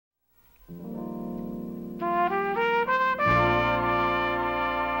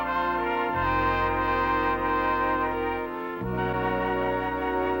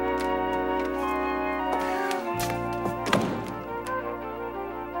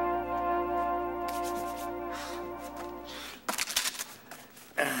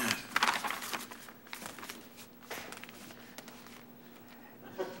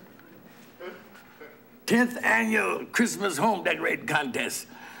10th annual Christmas home decorating contest.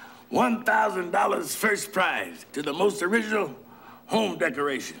 $1,000 first prize to the most original home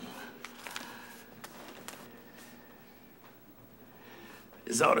decoration.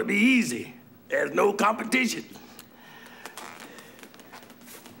 This ought to be easy. There's no competition.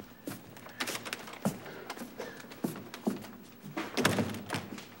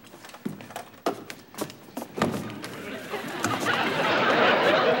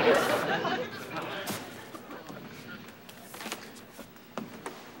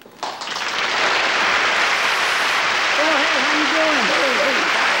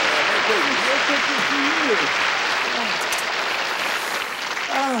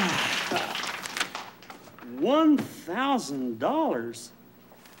 $1,000?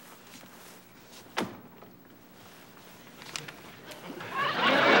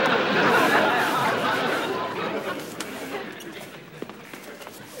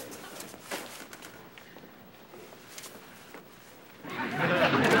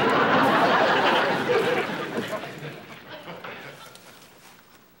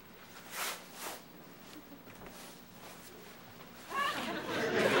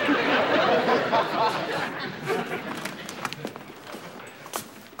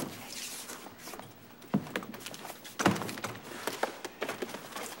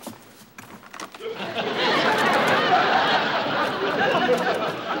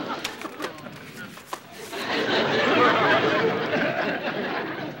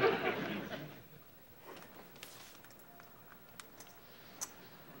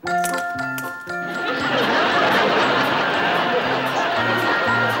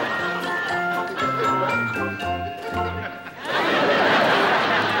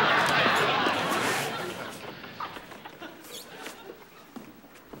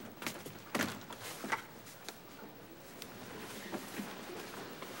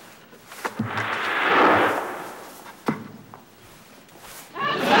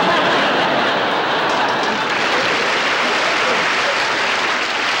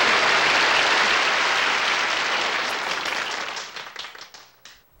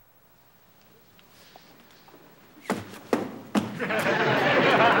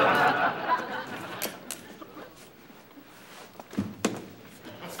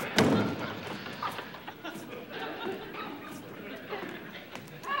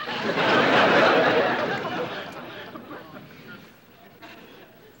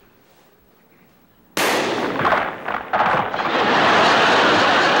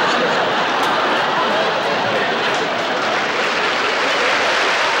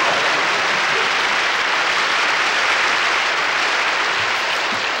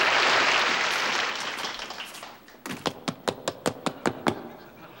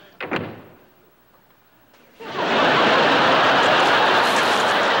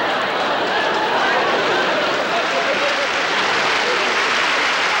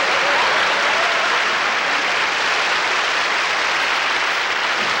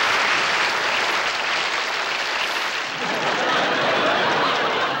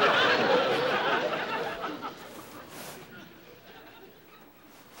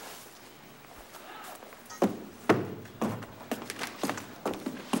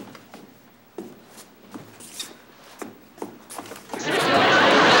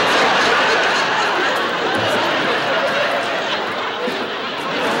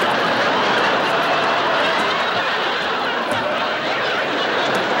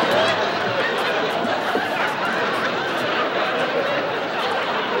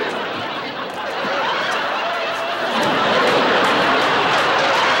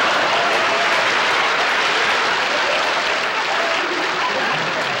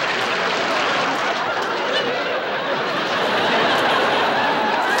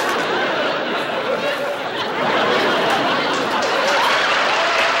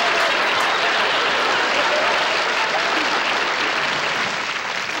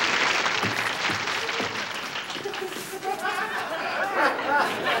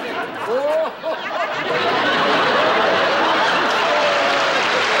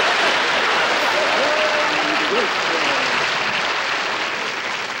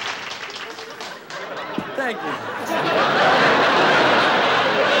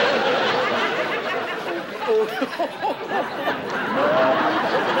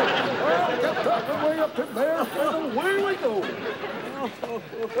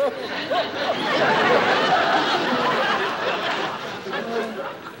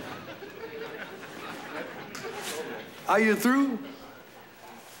 Are you through?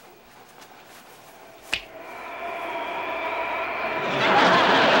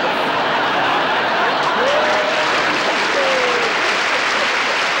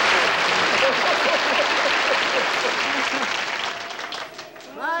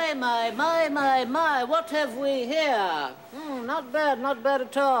 My, what have we here? Not bad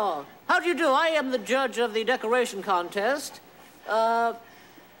at all. How do you do? I am the judge of the decoration contest.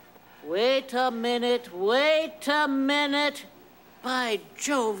 Wait a minute. By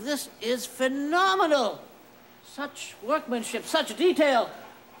Jove, this is phenomenal. Such workmanship, such detail.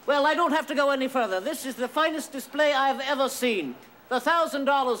 Well, I don't have to go any further. This is the finest display I've ever seen. The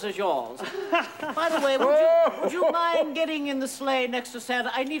 $1,000 is yours. By the way, would you mind getting in the sleigh next to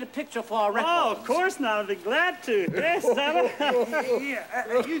Santa? I need a picture for a record. Oh, of course not. I'd be glad to. Yes, Santa.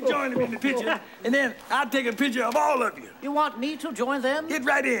 Yeah, you join me in the picture, and then I'll take a picture of all of you. You want me to join them? Get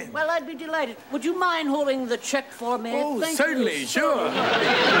right in. Well, I'd be delighted. Would you mind holding the check for me? Oh, Thank certainly, you. sure.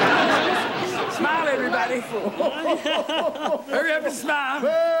 Smile, everybody. Hurry up and smile.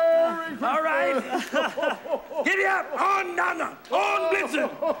 All right. Giddy up. On, Donna. On, Blitzen.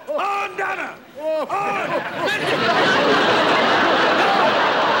 On, Donna. On, Blitzen.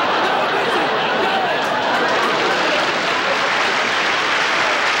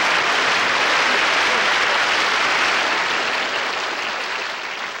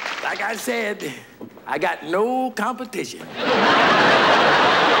 Like I said, I got no competition.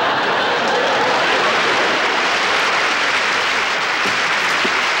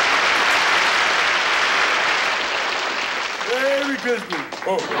 Merry Christmas.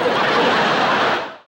 Oh.